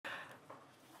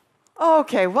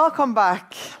Okay, welcome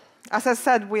back. As I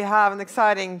said, we have an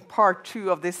exciting part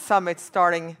 2 of this summit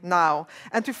starting now.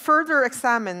 And to further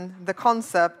examine the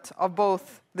concept of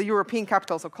both the European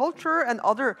Capitals of Culture and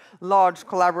other large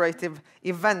collaborative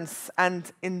events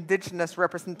and indigenous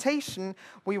representation,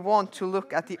 we want to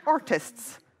look at the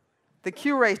artists, the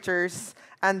curators,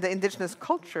 and the indigenous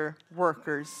culture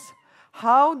workers.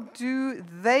 How do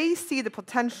they see the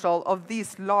potential of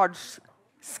these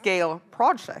large-scale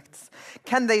projects?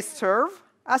 Can they serve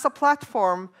as a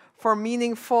platform for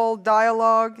meaningful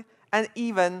dialogue and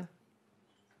even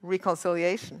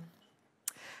reconciliation?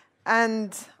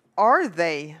 And are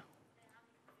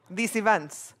these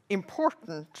events,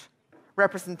 important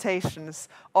representations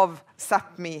of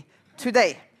Sápmi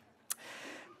today?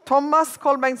 Thomas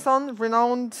Kolbengtsson,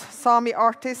 renowned Sami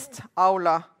artist,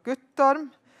 Aula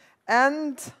Guttorm,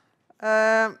 and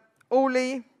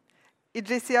Oli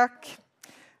Idrisiak,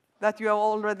 that you have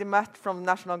already met from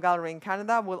National Gallery in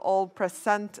Canada, will all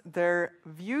present their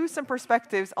views and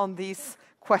perspectives on these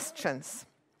questions.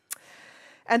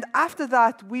 And after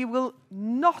that, we will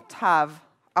not have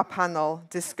a panel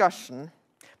discussion,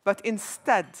 but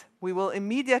instead, we will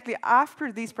immediately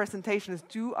after these presentations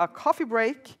do a coffee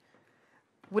break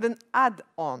with an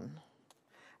add-on.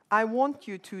 I want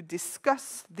you to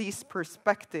discuss these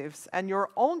perspectives and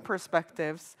your own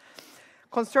perspectives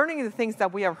concerning the things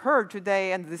that we have heard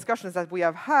today and the discussions that we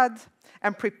have had,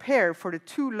 and prepare for the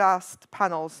 2 last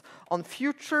panels on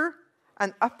future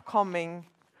and upcoming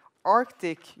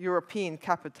Arctic European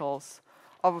capitals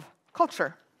of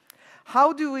culture.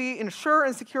 How do we ensure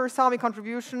and secure Sami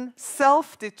contribution,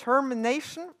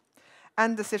 self-determination,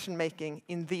 and decision-making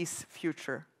in these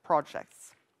future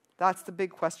projects? That's the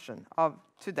big question of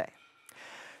today.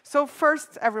 So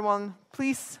first, everyone,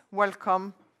 please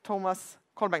welcome Thomas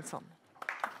Kolbengtsson.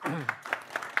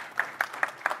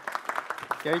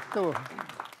 Keito,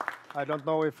 I don't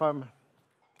know if I'm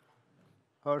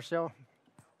Herschel.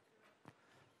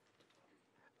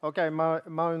 Okej,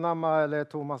 mun namn är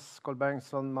Thomas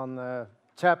Kolbengtsson, man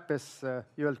Chapis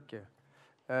Julke.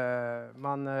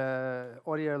 Man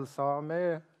Oriel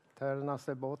Sami, Terna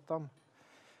Västerbotten.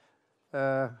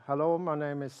 Hello, my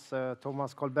name is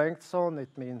Thomas Kolbengtsson.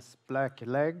 It means black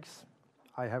legs.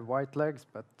 I have white legs,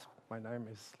 but my name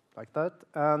is like that.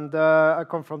 And I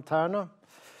come from Tärna.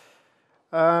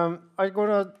 I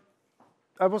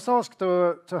was asked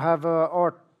to have a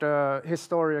art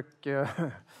historic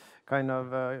kind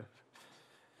of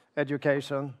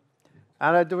education,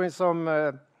 and I'm doing some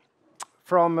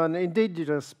from an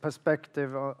indigenous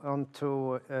perspective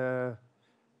onto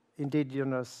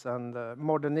indigenous and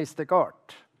modernistic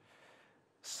art.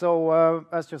 So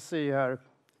as you see here,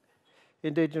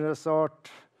 indigenous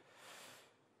art,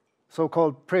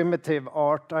 so-called primitive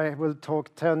art. I will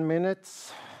talk 10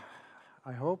 minutes,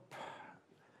 I hope.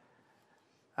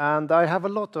 And I have a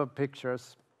lot of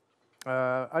pictures.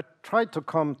 I tried to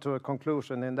come to a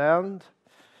conclusion in the end.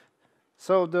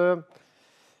 So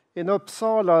in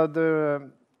Uppsala,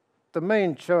 the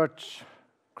main church,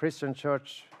 Christian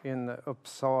church in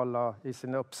Uppsala, is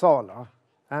in Uppsala.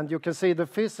 And you can see the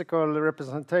physical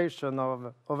representation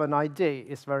of an idea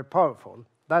is very powerful.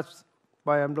 That's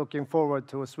why I'm looking forward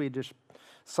to a Swedish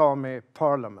Sami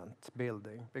parliament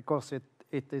building, because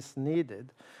it is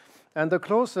needed. And the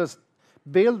closest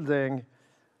building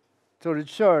to the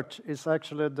church is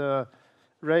actually the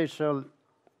Racial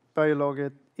Biology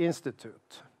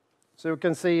Institute. So you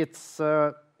can see it's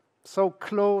so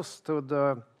close to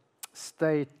the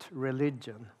state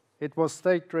religion. It was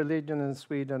state religion in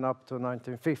Sweden up to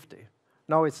 1950.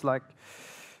 Now it's like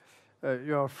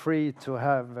you are free to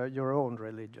have your own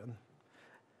religion.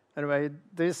 Anyway,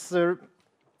 these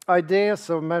ideas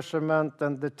of measurement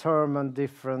and determine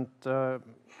different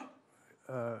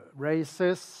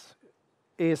races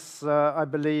is, I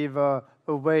believe, a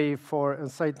way for a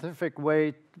scientific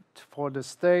way for the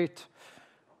state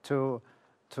to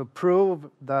prove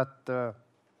that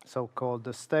so-called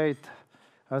the state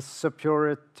has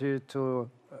superiority to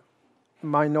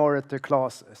minority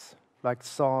classes like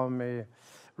Sami,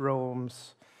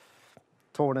 Roms,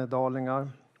 Tornedalingar.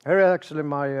 Here are actually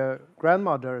my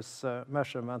grandmother's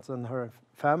measurements and her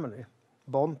family,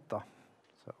 Bonta.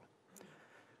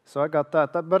 So I got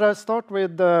that. But I start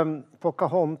with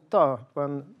Pocahontas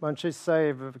when she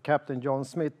saved Captain John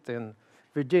Smith in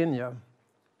Virginia,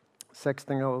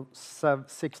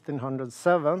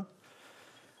 1607.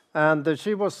 And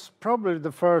she was probably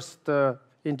the first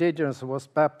indigenous who was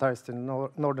baptized in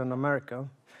Northern America.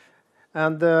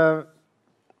 And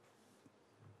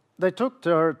they took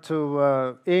her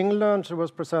to England. She was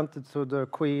presented to the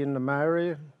Queen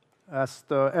Mary as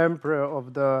the emperor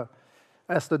of the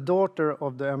as the daughter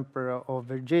of the Emperor of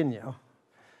Virginia.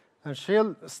 And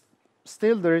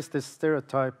still there is this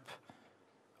stereotype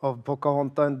of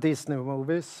Pocahontas in Disney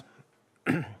movies.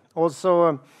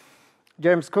 Also,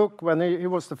 James Cook, when he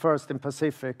was the first in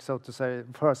Pacific, so to say,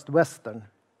 first Western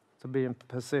to be in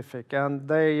Pacific, and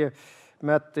they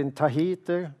met in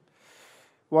Tahiti,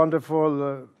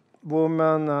 wonderful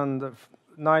woman and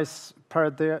nice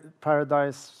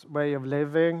paradise way of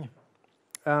living.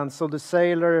 And so the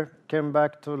sailor came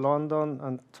back to London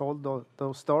and told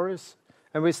those stories.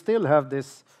 And we still have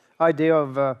this idea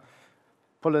of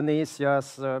Polynesia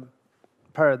as a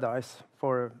paradise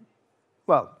for,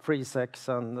 well, free sex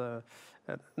and a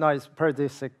nice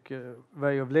paradisic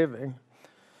way of living.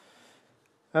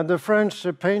 And the French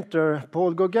painter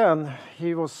Paul Gauguin,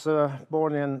 he was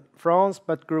born in France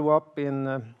but grew up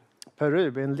in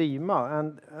Peru, in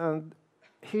Lima. And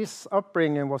his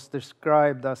upbringing was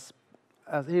described as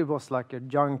he was like a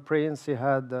young prince. He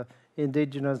had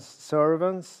indigenous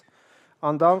servants.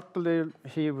 Undoubtedly,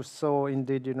 he saw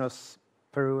indigenous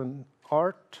Peruvian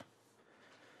art.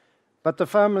 But the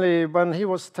family, when he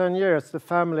was 10 years, the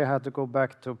family had to go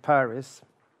back to Paris.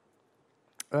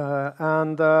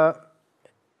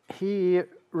 He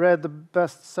read the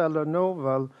bestseller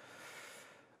novel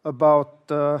about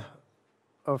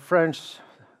a French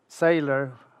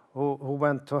sailor who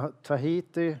went to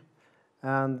Tahiti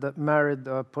and married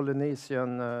a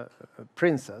Polynesian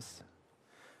princess.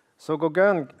 So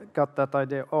Gauguin got that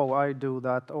idea, oh, I do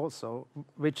that also,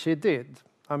 which he did.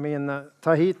 I mean,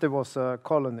 Tahiti was a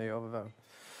colony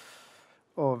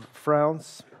of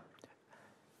France.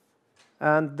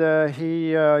 And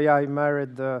he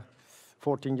married a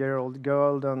 14-year-old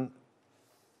girl.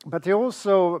 But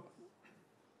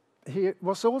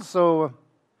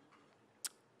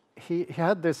he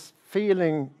had this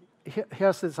feeling, he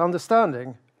has this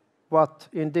understanding what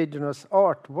indigenous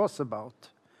art was about.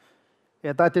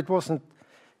 That it wasn't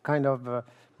kind of a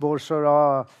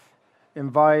bourgeois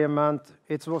environment.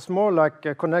 It was more like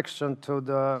a connection to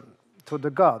the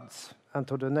gods and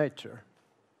to the nature,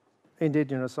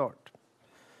 indigenous art.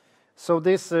 So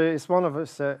this is one of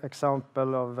his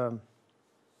example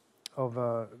of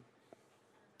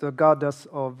the goddess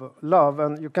of love.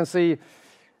 And you can see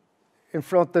in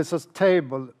front there's a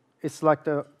table. It's like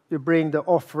you bring the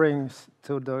offerings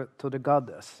to the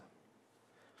goddess.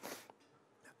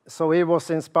 So he was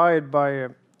inspired by,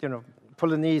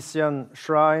 Polynesian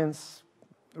shrines,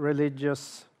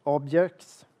 religious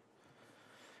objects.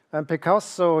 And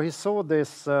Picasso, he saw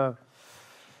this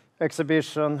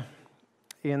exhibition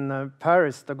in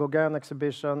Paris, the Gauguin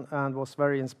exhibition, and was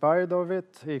very inspired of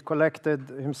it. He collected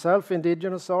himself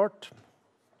indigenous art.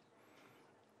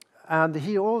 And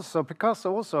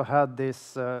Picasso also had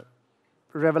this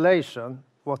revelation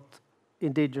what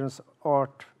indigenous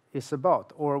art is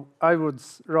about, or I would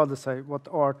rather say what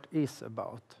art is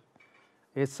about.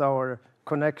 It's our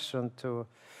connection to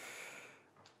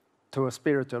a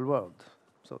spiritual world,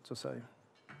 so to say.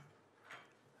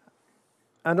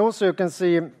 And also you can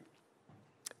see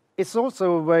it's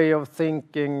also a way of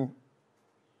thinking,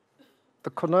 the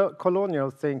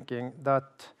colonial thinking,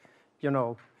 that,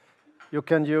 you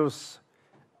can use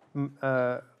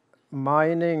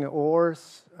mining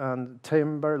ores and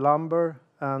timber, lumber,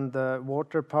 and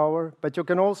water power, but you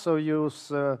can also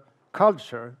use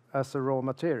culture as a raw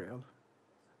material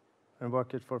and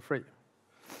work it for free.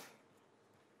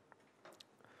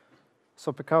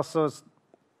 So Picasso's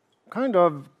kind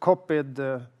of copied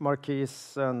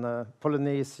Marquise and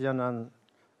Polynesian and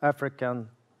African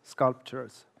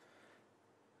sculptures.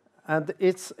 And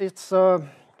it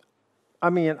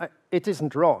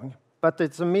isn't wrong, but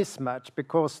it's a mismatch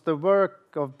because the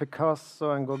work of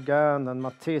Picasso and Gauguin and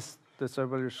Matisse, this I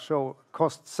will show,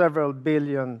 cost several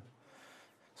billion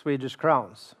Swedish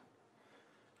crowns.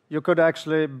 You could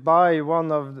actually buy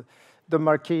one of the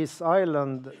Marquise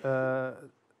Island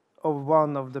of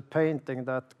one of the painting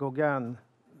that Gauguin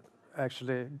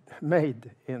actually made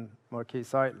in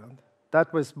Marquise Island.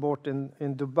 That was bought in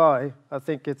Dubai. I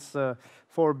think it's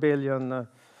 4 billion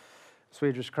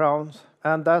Swedish crowns,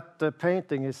 and that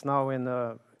painting is now in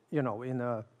a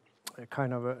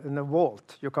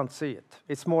vault. You can't see it.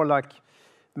 It's more like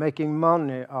making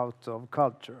money out of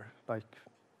culture, like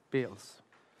bills.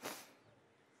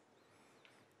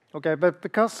 Okay, but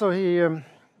Picasso he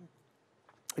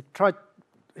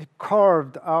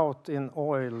carved out in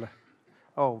oil.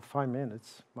 Oh, 5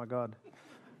 minutes, my God.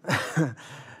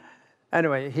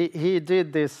 Anyway, he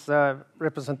did this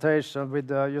representation with,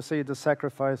 you see the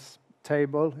sacrifice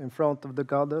table in front of the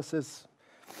goddesses.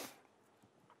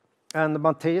 And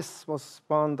Matisse was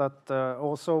one that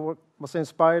also was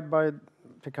inspired by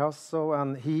Picasso,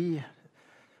 and he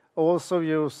also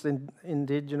used in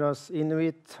indigenous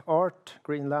Inuit art,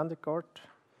 Greenlandic art,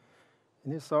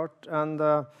 in his art. And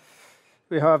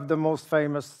we have the most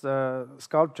famous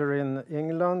sculptor in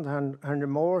England, Henry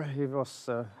Moore. He was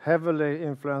heavily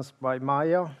influenced by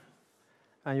Maya.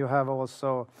 And you have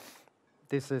also,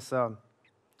 this is a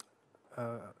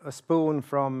spoon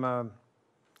from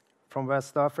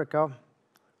West Africa,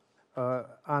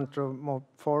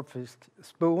 anthropomorphic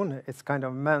spoon. It's kind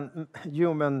of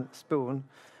human spoon.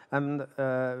 And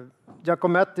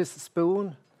Giacometti's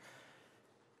spoon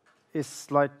is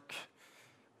like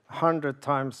 100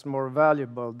 times more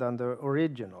valuable than the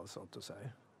original, so to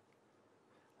say.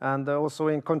 And also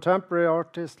in contemporary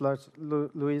artists like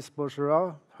Louise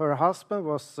Bourgeois, her husband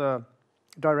was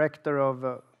director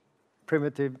of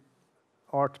Primitive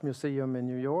Art Museum in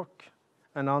New York,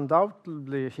 and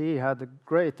undoubtedly he had a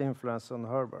great influence on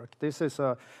her work. This is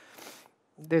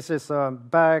a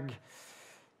bag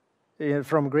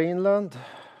from Greenland,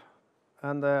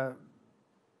 and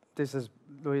this is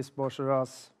Louise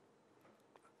Bourgeois'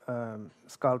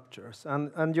 sculptures.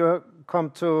 And you come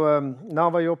to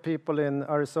Navajo people in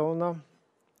Arizona.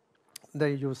 They're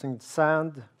using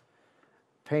sand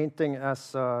painting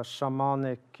as a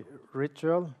shamanic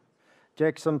ritual.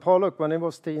 Jackson Pollock, when he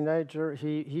was a teenager,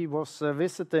 he was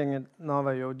visiting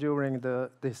Navajo during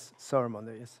these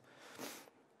ceremonies.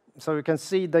 So you can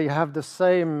see they have the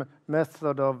same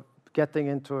method of getting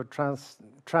into a trance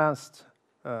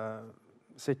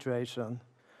situation.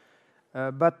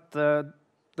 But the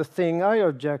thing I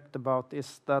object about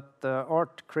is that the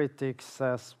art critic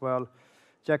says, well,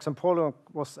 Jackson Pollock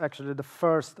was actually the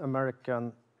first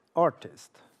American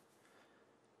artist.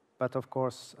 But of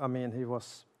course, I mean, he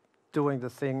was doing the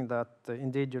thing that the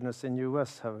Indigenous in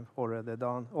US have already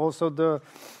done. Also the,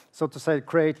 so to say,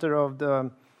 creator of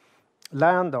the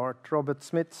land art, Robert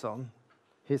Smithson,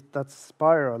 that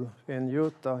spiral in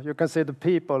Utah. You can see the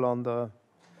people on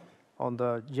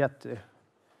the jetty.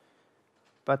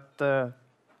 But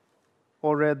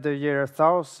already year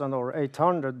 1000 or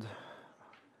 800,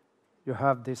 you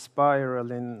have this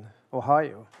spiral in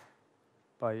Ohio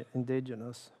by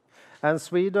Indigenous. And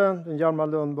Sweden, Hjalmar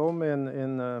Lundbom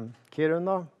in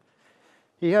Kiruna,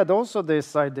 he had also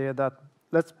this idea that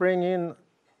let's bring in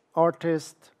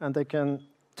artists and they can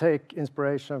take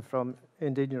inspiration from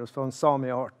Indigenous, from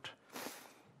Sami art.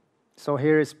 So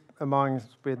here is among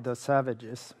with the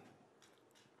savages.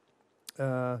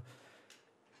 And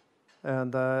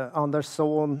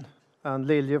Andersson and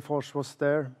Liljefors was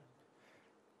there.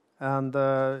 And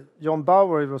John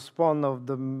Bauer was one of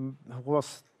them who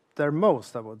was there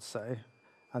most, I would say.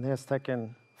 And he has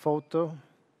taken photo.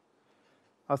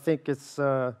 I think it's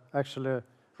actually a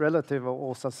relative of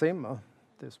Åsa Simma,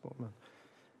 this woman.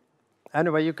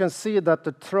 Anyway, you can see that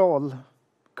the troll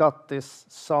got this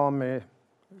Sami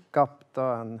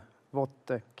gapta and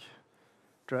Wottek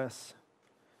dress.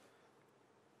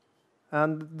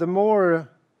 And the more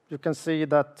you can see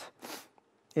that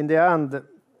in the end,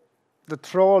 the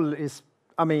troll is,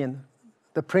 I mean,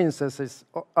 the princess is,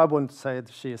 I wouldn't say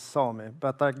that she is Sami,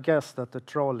 but I guess that the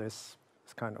troll is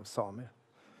kind of Sami.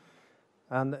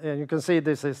 And you can see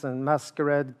this is a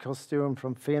masquerade costume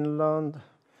from Finland,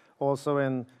 also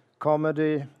in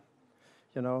comedy,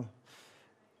 you know.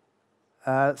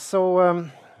 So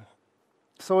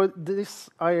this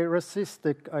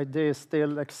racistic idea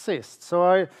still exists. So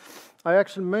I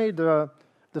actually made the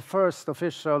first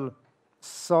official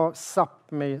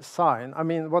Sápmi sign. I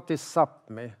mean, what is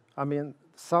Sápmi? I mean,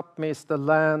 Sápmi is the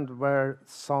land where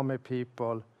Sami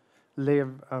people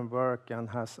live and work and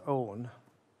has own.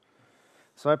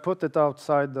 So I put it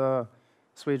outside the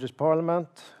Swedish Parliament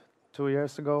 2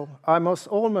 years ago. I was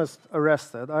almost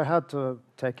arrested. I had to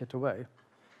take it away.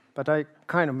 But I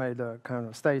kind of made a kind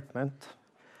of statement.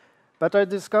 But I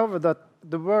discovered that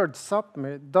the word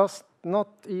Sápmi does not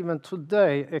even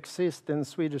today exist in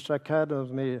Swedish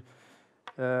Academy,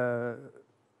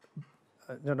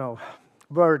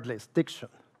 word list, diction.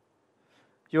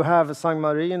 You have San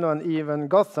Marino and even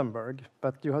Gothenburg,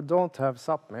 but you don't have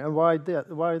Sápmi. And why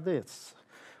this?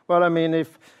 Well, I mean,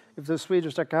 if the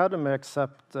Swedish Academy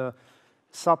accept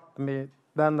Sápmi,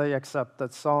 then they accept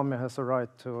that Sami has a right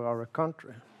to our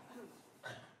country.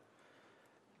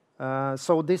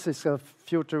 So this is a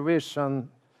future vision.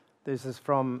 This is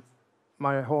from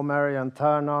my home area in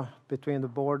Tärna, between the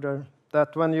border,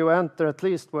 that when you enter, at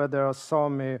least where there are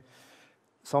Sami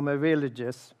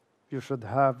villages, you should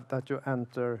have that you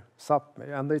enter Sápmi.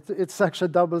 And it's actually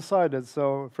double-sided.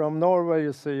 So from Norway,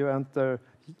 you see you enter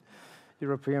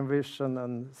European Vision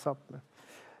and Sápmi.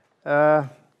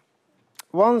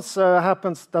 Once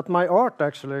happens that my art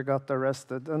actually got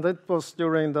arrested, and it was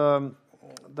during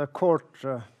the court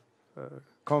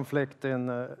conflict in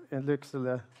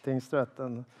Lycksele tingsrätt,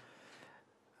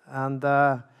 and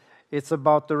it's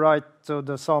about the right to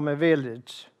the Sami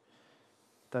village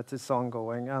that is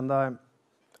ongoing. And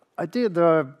I did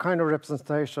a kind of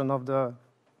representation of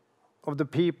the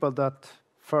people that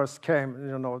first came,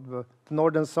 the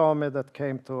northern Sami that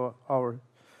came to our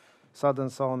southern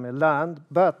Sami land,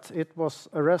 but it was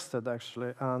arrested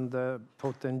actually and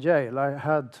put in jail. I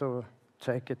had to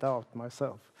take it out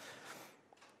myself.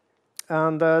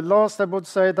 And last, I would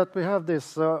say that we have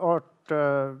this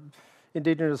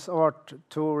Indigenous art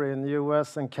tour in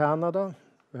US and Canada.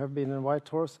 We have been in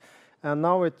Whitehorse, and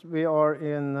now we are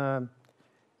in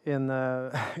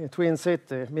Twin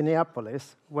City,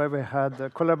 Minneapolis, where we had a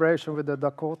collaboration with the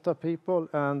Dakota people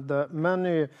and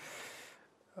many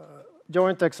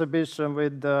joint exhibition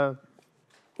with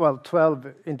 12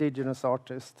 indigenous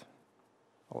artists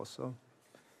also.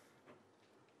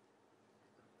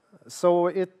 So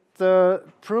it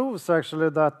proves actually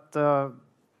that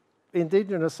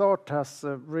indigenous art has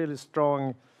a really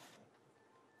strong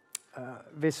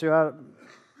visual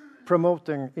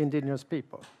promoting indigenous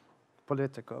people,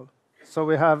 political. So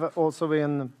we have also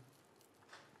in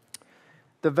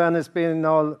the Venice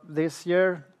Biennale this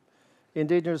year,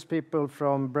 indigenous people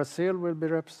from Brazil will be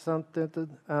represented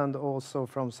and also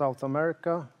from South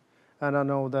America. And I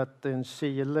know that in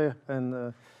Chile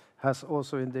and has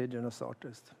also indigenous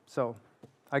artists. So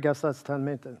I guess that's 10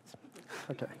 minutes.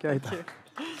 Okay, great. Thank you.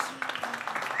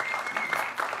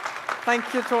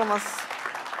 Thank you, Thomas.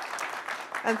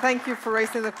 And thank you for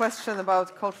raising the question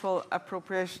about cultural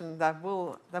appropriation that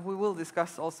we will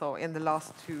discuss also in the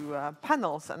last two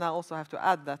panels. And I also have to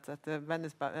add that at the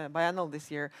Venice Biennale this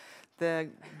year, the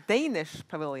Danish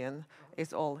pavilion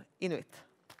is all Inuit,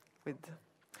 with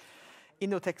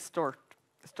Inutek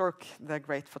Stork, the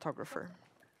great photographer.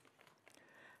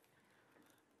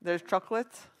 There's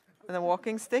chocolate and a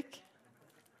walking stick.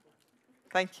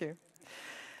 Thank you.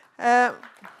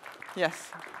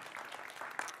 Yes.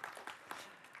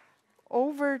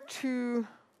 Over to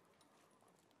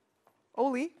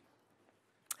Oli.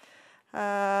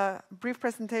 Brief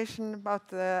presentation about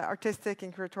the artistic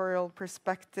and curatorial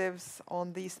perspectives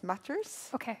on these matters.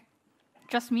 Okay.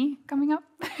 Just me coming up?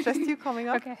 Just you coming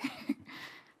up. Okay.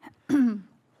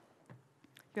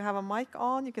 You have a mic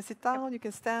on, you can sit down, you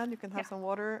can stand, you can have some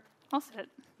water. I'll sit.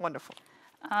 Wonderful.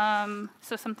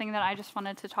 So something that I just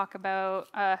wanted to talk about,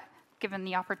 given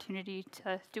the opportunity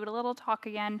to do a little talk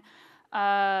again,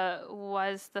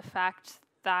 was the fact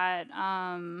that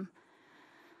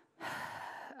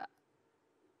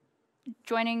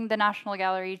joining the National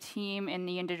Gallery team in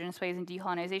the Indigenous Ways and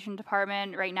Decolonization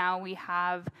Department, right now we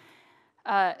have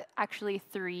actually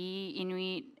 3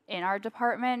 Inuit in our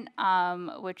department,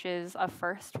 which is a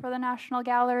first for the National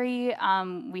Gallery.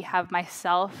 We have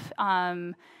myself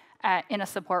in a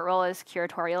support role as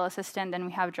curatorial assistant, and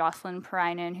we have Jocelyn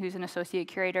Parainen, who's an associate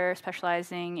curator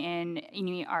specializing in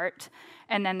Inuit art.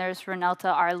 And then there's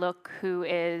Renelta Arluk, who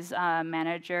is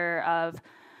manager of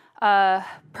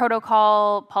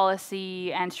protocol,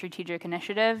 policy, and strategic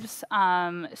initiatives.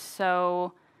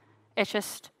 So it's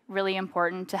just really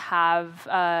important to have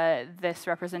this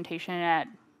representation at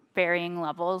varying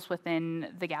levels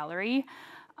within the gallery.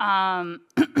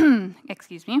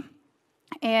 Excuse me.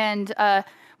 And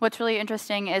what's really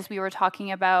interesting is we were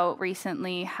talking about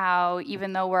recently how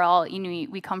even though we're all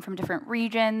Inuit, we come from different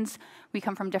regions, we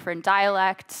come from different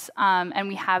dialects, and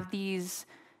we have these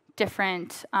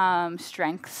different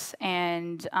strengths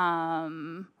and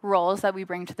roles that we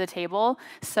bring to the table.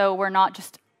 So we're not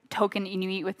just token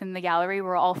Inuit within the gallery,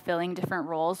 we're all filling different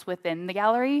roles within the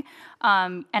gallery.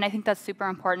 And I think that's super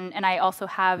important. And I also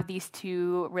have these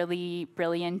 2 really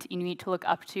brilliant Inuit to look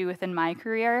up to within my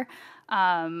career.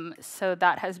 So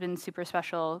that has been super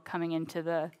special coming into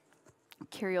the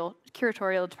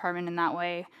curatorial department in that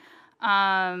way.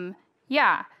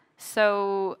 Yeah,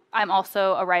 so I'm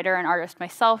also a writer and artist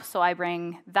myself, so I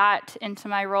bring that into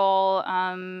my role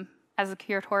as a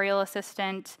curatorial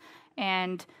assistant.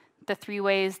 And the 3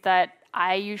 ways that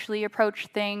I usually approach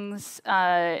things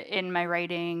in my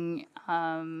writing,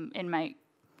 in my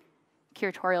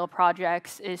curatorial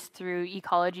projects, is through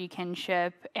ecology,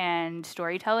 kinship, and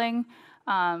storytelling.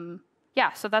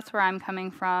 Yeah, so that's where I'm coming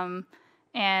from.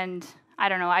 And I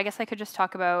don't know, I guess I could just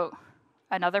talk about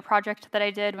another project that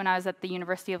I did when I was at the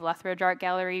University of Lethbridge Art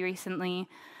Gallery recently.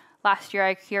 Last year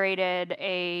I curated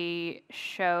a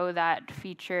show that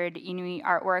featured Inuit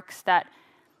artworks that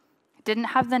didn't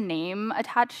have the name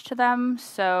attached to them,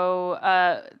 so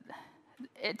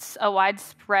it's a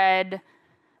widespread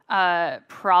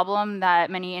problem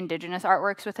that many Indigenous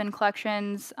artworks within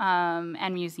collections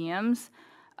and museums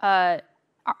are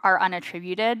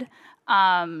unattributed.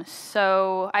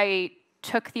 So I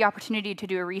took the opportunity to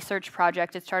do a research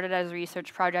project. It started as a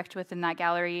research project within that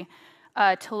gallery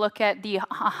to look at the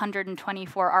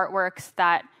 124 artworks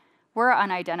that were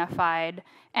unidentified.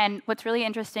 And what's really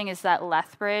interesting is that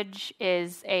Lethbridge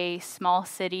is a small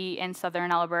city in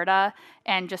southern Alberta,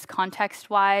 and just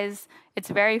context-wise, it's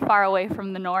very far away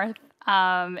from the north.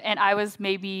 And I was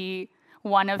maybe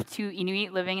one of 2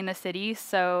 Inuit living in the city,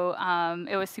 so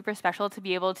it was super special to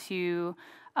be able to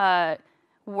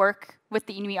work with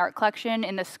the Inuit art collection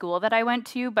in the school that I went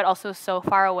to, but also so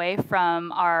far away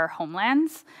from our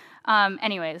homelands.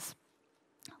 Anyways,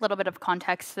 a little bit of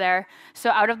context there.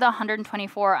 So out of the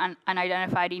 124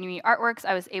 unidentified Inuit artworks,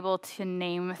 I was able to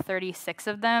name 36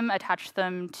 of them, attach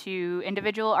them to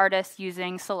individual artists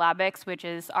using syllabics, which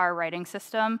is our writing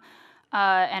system,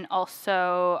 and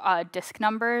also disc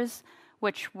numbers,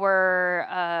 which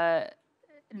were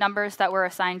numbers that were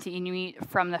assigned to Inuit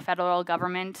from the federal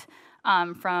government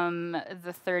from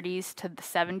the 30s to the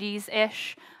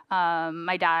 70s-ish.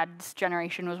 My dad's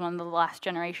generation was one of the last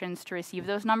generations to receive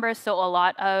those numbers, so a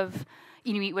lot of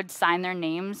Inuit would sign their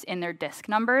names in their disc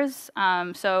numbers.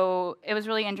 So it was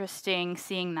really interesting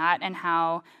seeing that and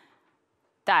how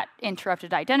that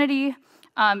interrupted identity.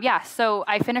 So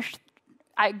I finished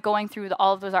going through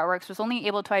all of those artworks, was only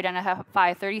able to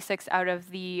identify 36 out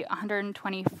of the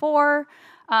 124,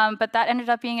 but that ended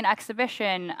up being an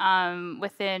exhibition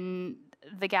within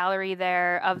the gallery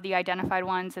there of the identified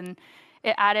ones, and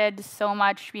it added so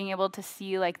much being able to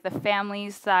see like the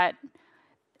families that,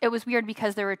 it was weird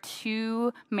because there were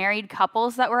 2 married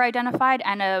couples that were identified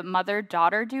and a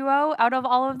mother-daughter duo out of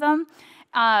all of them.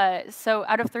 So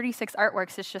out of 36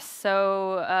 artworks, it's just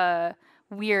so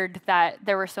weird that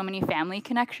there were so many family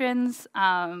connections.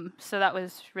 So that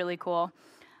was really cool.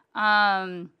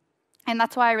 And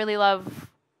that's why I really love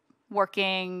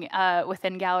working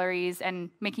within galleries and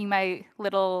making my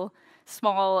little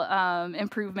small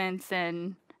improvements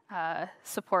and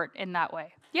support in that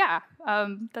way. Yeah,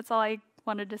 that's all I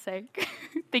wanted to say.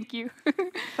 Thank you.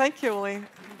 Thank you, Uli.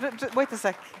 Wait a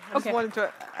sec. I just wanted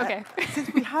to. Okay.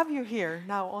 Since we have you here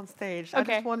now on stage, I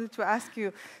just wanted to ask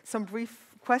you some brief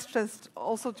questions,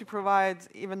 also to provide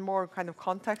even more kind of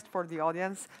context for the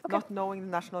audience, not knowing the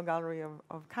National Gallery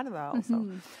of Canada also.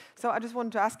 So I just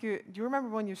wanted to ask you, do you remember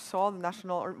when you saw the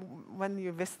National, or when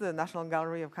you visited the National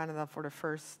Gallery of Canada for the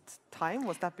first time?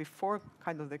 Was that before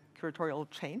kind of the curatorial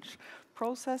change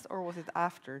process, or was it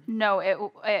after? No,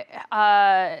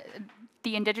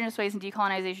 the Indigenous Ways and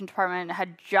Decolonization Department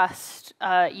had just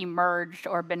emerged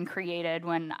or been created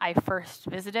when I first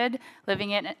visited.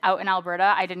 Living out in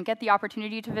Alberta, I didn't get the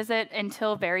opportunity to visit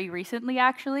until very recently,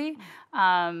 actually,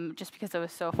 just because it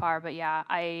was so far. But yeah,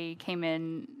 I came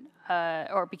in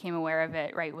or became aware of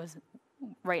it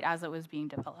right as it was being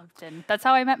developed, and that's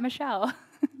how I met Michelle.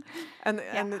 And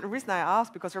the reason I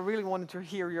asked, because I really wanted to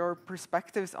hear your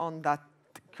perspectives on that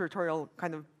curatorial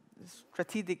kind of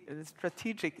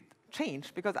strategic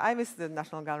change, because I visited the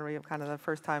National Gallery of Canada the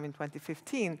first time in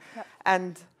 2015,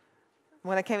 and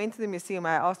when I came into the museum,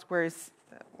 I asked where's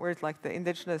like the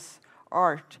Indigenous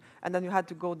art, and then you had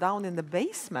to go down in the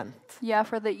basement. Yeah,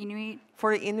 for the Inuit.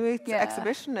 For the Inuit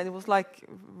exhibition, and it was like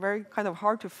very kind of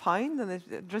hard to find, and it's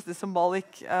just the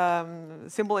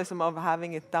symbolism of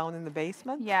having it down in the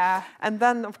basement. Yeah. And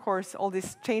then, of course, all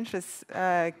these changes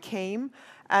came.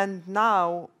 And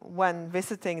now, when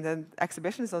visiting the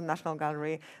exhibitions of the National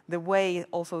Gallery, the way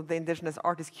also the Indigenous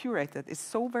art is curated is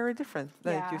so very different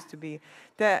than it used to be.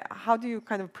 How do you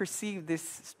kind of perceive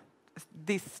these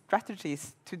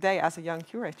strategies today as a young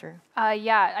curator?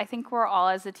 I think we're all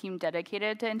as a team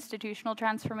dedicated to institutional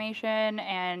transformation,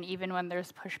 and even when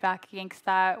there's pushback against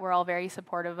that, we're all very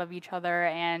supportive of each other,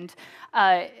 and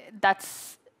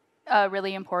that's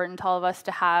really important to all of us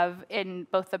to have in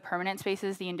both the permanent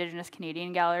spaces, the Indigenous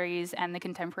Canadian galleries, and the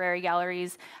contemporary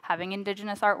galleries, having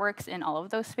Indigenous artworks in all of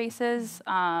those spaces.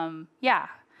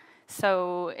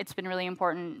 So it's been really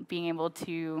important being able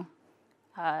to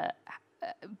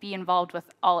be involved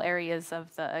with all areas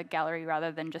of the gallery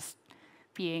rather than just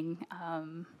being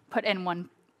put in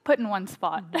one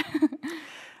spot.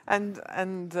 And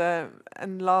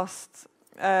last,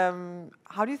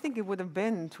 how do you think it would have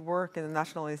been to work in a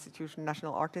national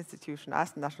art institution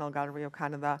as the National Gallery of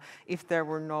Canada if there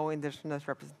were no Indigenous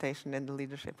representation in the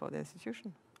leadership of the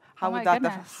institution? How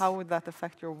would that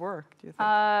affect your work, do you think?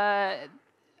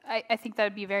 I think that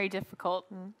would be very difficult.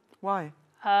 Why?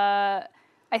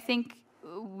 I think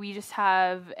we just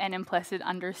have an implicit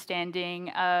understanding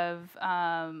of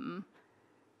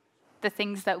the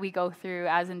things that we go through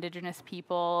as Indigenous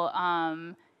people,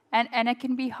 And it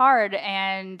can be hard,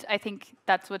 and I think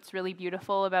that's what's really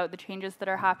beautiful about the changes that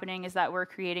are happening is that we're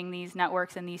creating these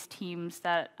networks and these teams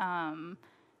that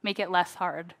make it less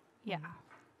hard. Yeah.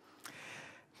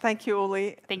 Thank you,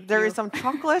 Uli. Thank There you. is some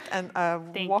chocolate and a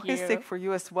walking you. stick for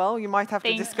you as well. You might have to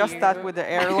Thank discuss you. that with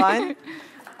the airline.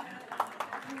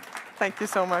 Thank you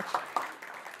so much.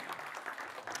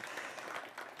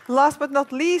 Last but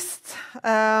not least,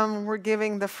 we're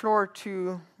giving the floor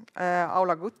to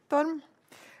Aula Guttorm,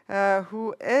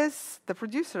 who is the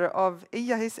producer of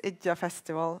Iähis Idja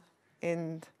Festival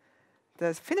in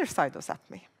the Finnish side of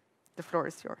Sápmi. The floor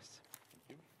is yours.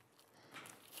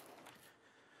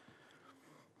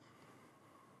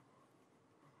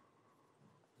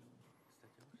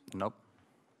 Nope.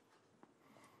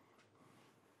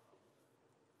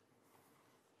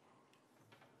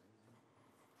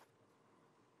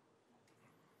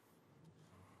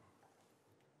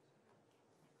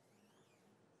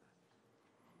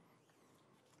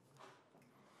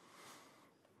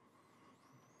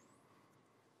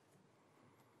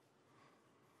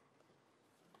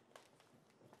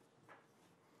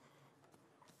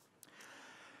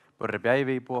 Pörri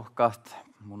päivii puhkaast,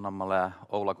 mun nammale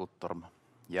Oula Guttorm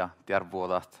ja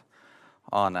tiervuotat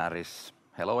aanäris.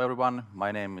 Hello everyone,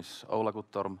 my name is Oula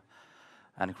Guttorm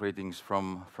and greetings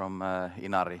from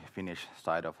Inari, Finnish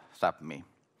side of Sápmi.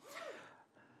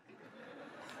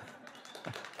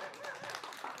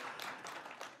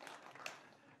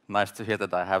 Nice to hear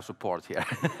that I have support here.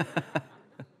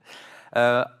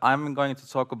 I'm going to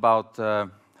talk about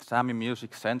Sámi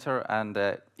Music Center and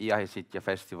Iähis Idja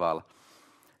Festival.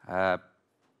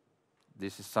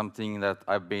 This is something that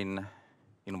I've been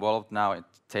involved now in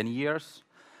 10 years,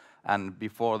 and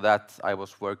before that I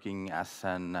was working as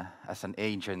an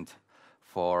agent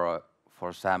for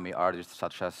Sámi artists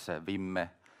such as Vimme,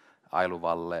 Ailu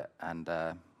Valle, and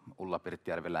Ulla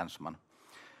Pirttijärvi-Länsman.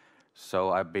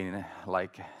 So I've been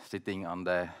like sitting on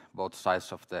the both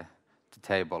sides of the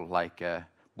table, like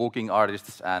booking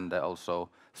artists and also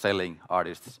selling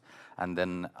artists, and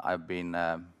then I've been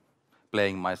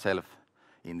playing myself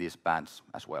in these bands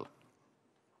as well.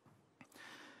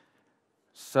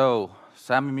 So,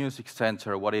 Sámi Music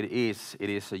Center, what it is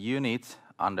a unit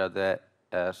under the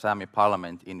Sámi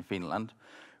Parliament in Finland.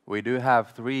 We do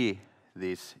have 3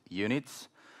 these units,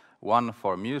 one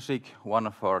for music,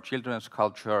 one for children's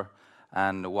culture,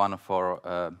 and one for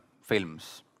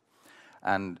films.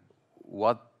 And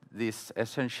what these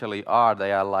essentially are,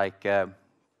 they are like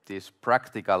these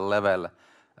practical level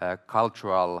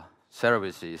cultural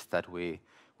services that we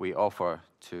offer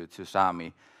to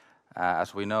Sámi.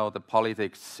 As we know, the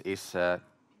politics is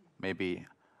maybe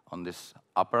on this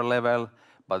upper level,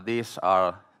 but these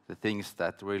are the things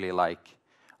that really like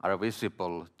are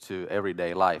visible to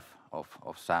everyday life of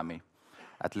Sámi,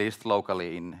 at least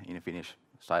locally in Finnish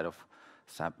side of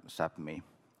Sápmi.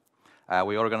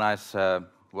 We organize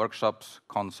workshops,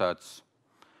 concerts,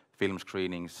 film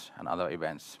screenings, and other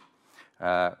events.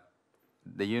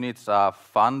 The units are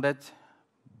funded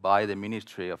by the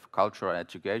Ministry of Culture and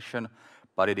Education,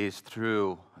 but it is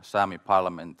through Sámi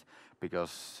Parliament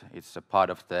because it's a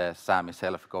part of the Sámi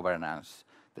self-governance.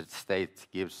 The state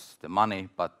gives the money,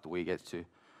 but we get to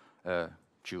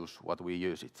choose what we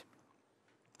use it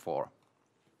for.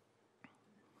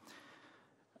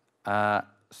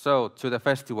 So to the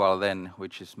festival then,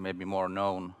 which is maybe more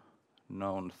known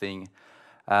thing.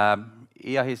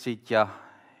 Iähis Idja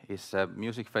is a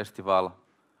music festival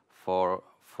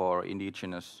for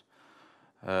indigenous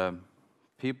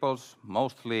peoples.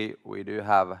 Mostly we do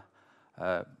have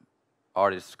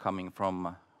artists coming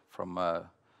from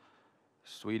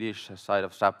Swedish side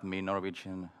of Sápmi,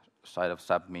 Norwegian side of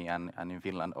Sápmi, and in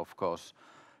Finland, of course.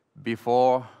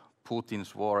 Before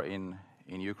Putin's war in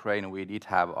Ukraine, we did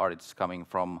have artists coming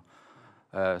from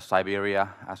Siberia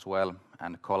as well,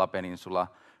 and Kola Peninsula.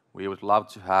 We would love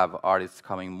to have artists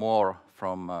coming more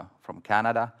from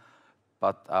Canada,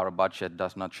 but our budget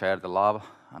does not share the love,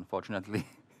 unfortunately.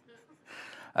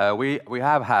 We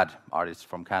have had artists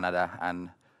from Canada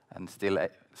and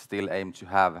still aim to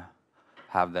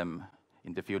have them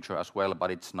in the future as well,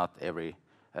 but it's not every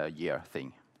year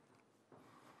thing.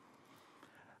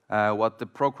 What the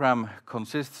program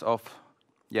consists of,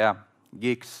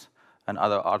 gigs and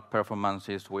other art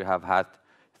performances. We have had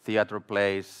theater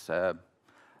plays,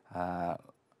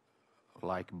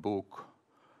 like book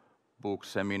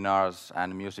seminars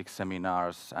and music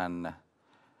seminars, and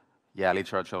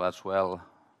literature as well,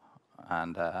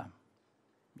 and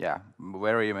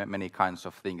very many kinds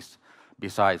of things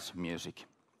besides music.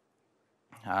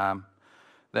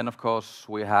 Then of course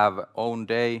we have own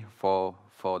day for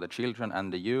the children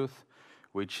and the youth,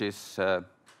 which is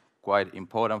quite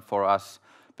important for us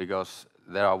because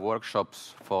there are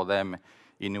workshops for them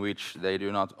in which they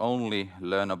do not only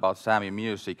learn about Sami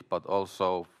music, but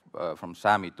also from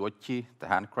Sami tuochi, the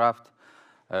handcraft,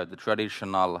 the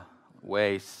traditional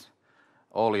ways,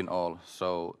 all in all.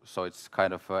 So it's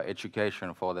kind of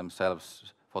education for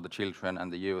themselves, for the children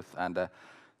and the youth, and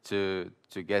to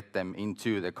get them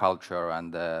into the culture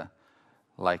and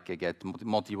like get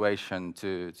motivation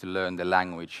to learn the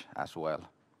language as well.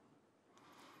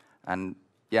 And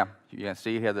yeah, you can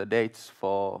see here the dates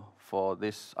for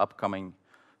this upcoming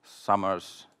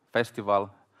summer's festival.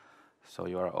 So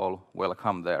you are all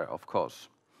welcome there, of course.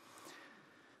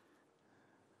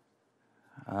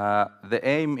 The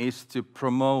aim is to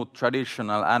promote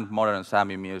traditional and modern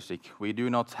Sami music. We do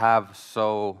not have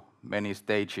so many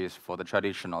stages for the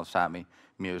traditional Sami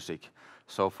music.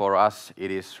 So for us,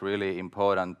 it is really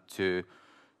important to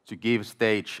give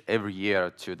stage every year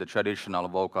to the traditional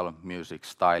vocal music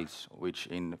styles, which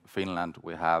in Finland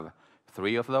we have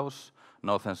 3 of those: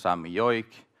 Northern Sami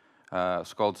Joik,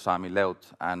 Skolt Sami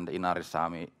Leut, and Inari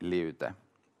Sami Liute.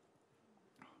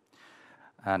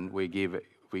 And we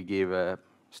give a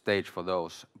stage for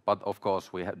those, but of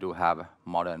course we do have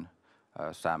modern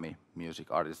Sami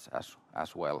music artists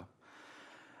as well.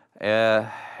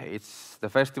 The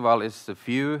festival is a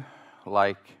few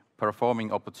like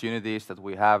performing opportunities that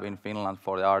we have in Finland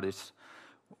for the artists.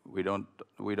 We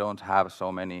don't have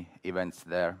so many events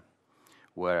there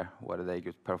where they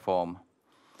could perform.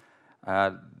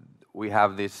 We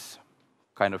have this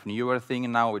kind of newer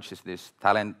thing now, which is this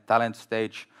talent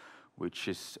stage, which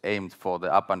is aimed for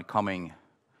the up-and-coming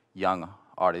young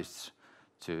artists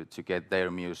to get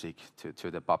their music to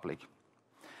the public.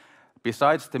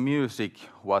 Besides the music,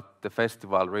 what the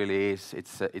festival really is,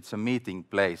 it's a meeting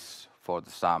place for the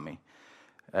Sami.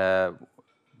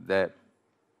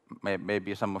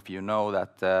 Maybe some of you know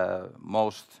that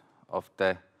most of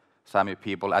the Sami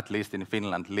people, at least in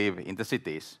Finland, live in the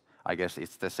cities. I guess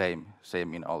it's the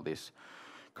same in all these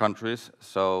countries.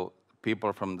 So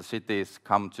people from the cities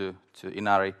come to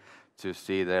Inari to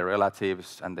see their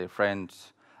relatives and their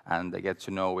friends, and they get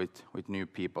to know with new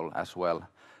people as well.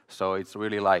 So it's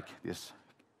really like this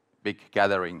big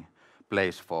gathering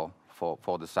place for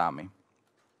the Sami.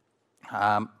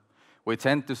 We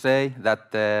tend to say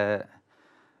that the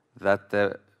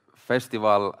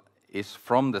festival is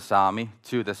from the Sami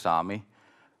to the Sami,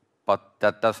 but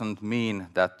that doesn't mean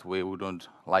that we wouldn't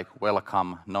like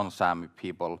welcome non-Sami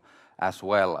people as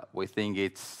well. We think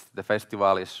the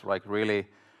festival is like really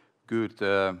good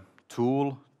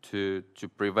tool to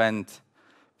prevent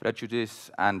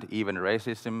prejudice and even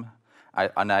racism.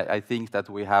 I think that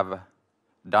we have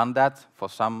done that for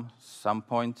some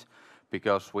point,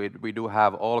 because we do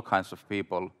have all kinds of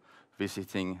people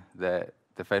visiting the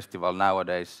festival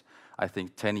nowadays. I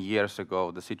think 10 years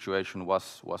ago the situation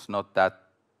was not that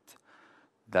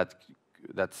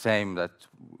same, that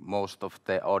most of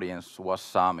the audience was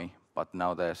Sami, but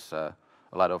now there's a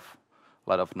lot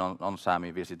of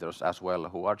non-Sami visitors as well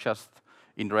who are just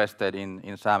interested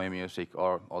in Sami music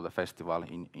or the festival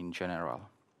in general.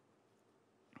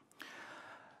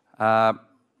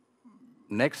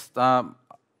 Next,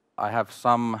 I have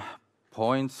some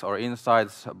points or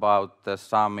insights about the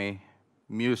Sami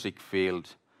music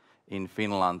field in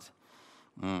Finland.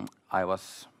 I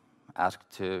was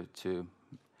asked to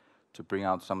bring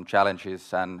out some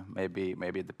challenges and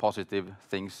maybe the positive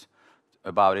things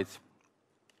about it,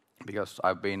 because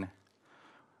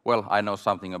I know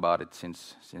something about it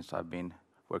since I've been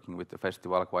working with the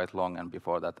festival quite long, and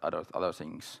before that other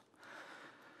things.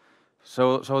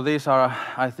 So these are,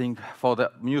 I think, for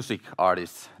the music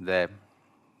artists, the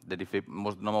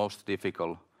most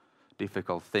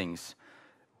difficult things.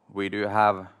 We do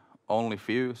have only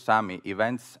few Sami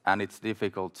events, and it's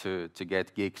difficult to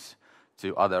get gigs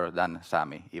to other than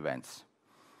Sami events.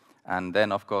 And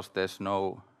then, of course, there's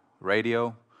no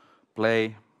radio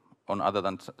play on other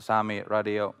than Sami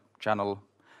radio channel,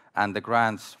 and the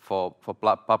grants for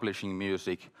publishing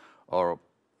music or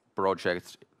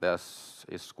projects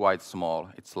is quite small.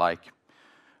 It's like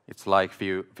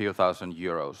few thousand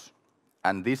euros,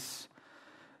 and this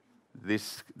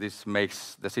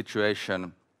makes the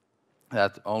situation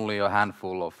that only a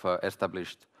handful of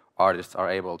established artists are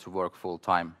able to work full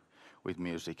time with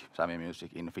music, Sami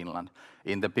music in Finland.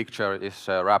 In the picture is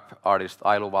rap artist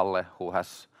Ailu Valle, who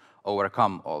has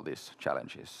overcome all these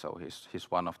challenges, so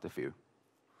he's one of the few.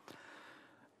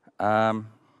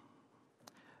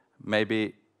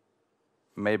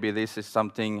 Maybe this is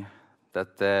something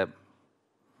that,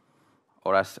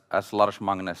 or as Lars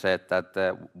Magne said,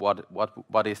 that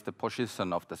what is the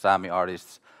position of the Sami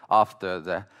artists after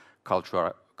the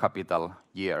cultural capital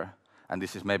year? And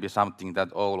this is maybe something that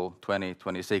Oulu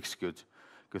 2026 could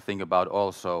think about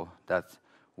also, that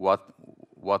what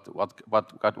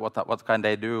can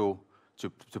they do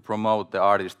to promote the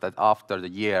artists that after the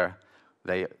year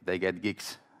they get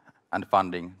gigs and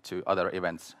funding to other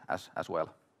events as well.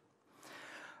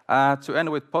 To end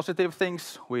with positive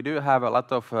things, we do have a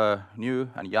lot of new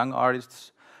and young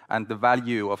artists, and the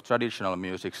value of traditional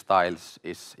music styles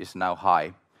is now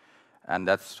high, and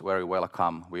that's very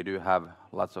welcome. We do have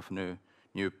lots of new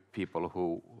people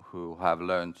who have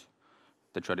learned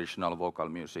the traditional vocal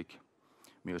music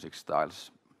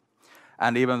styles.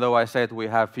 And even though I said we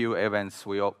have few events,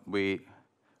 we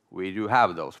do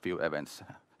have those few events,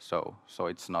 so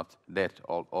it's not dead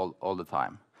all the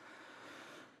time.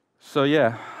 So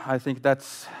yeah, I think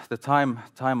that's the time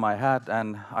I had,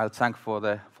 and I'll thank for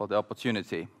the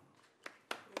opportunity.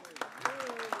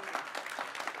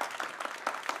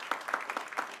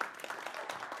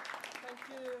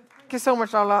 Thank you so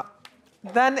much, Ola.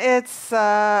 Then it's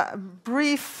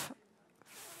brief,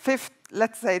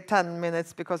 let's say 10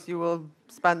 minutes, because you will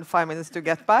spend 5 minutes to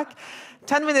get back.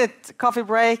 10-minute coffee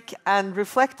break and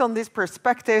reflect on these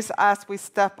perspectives as we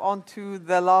step onto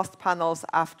the last panels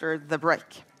after the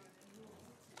break.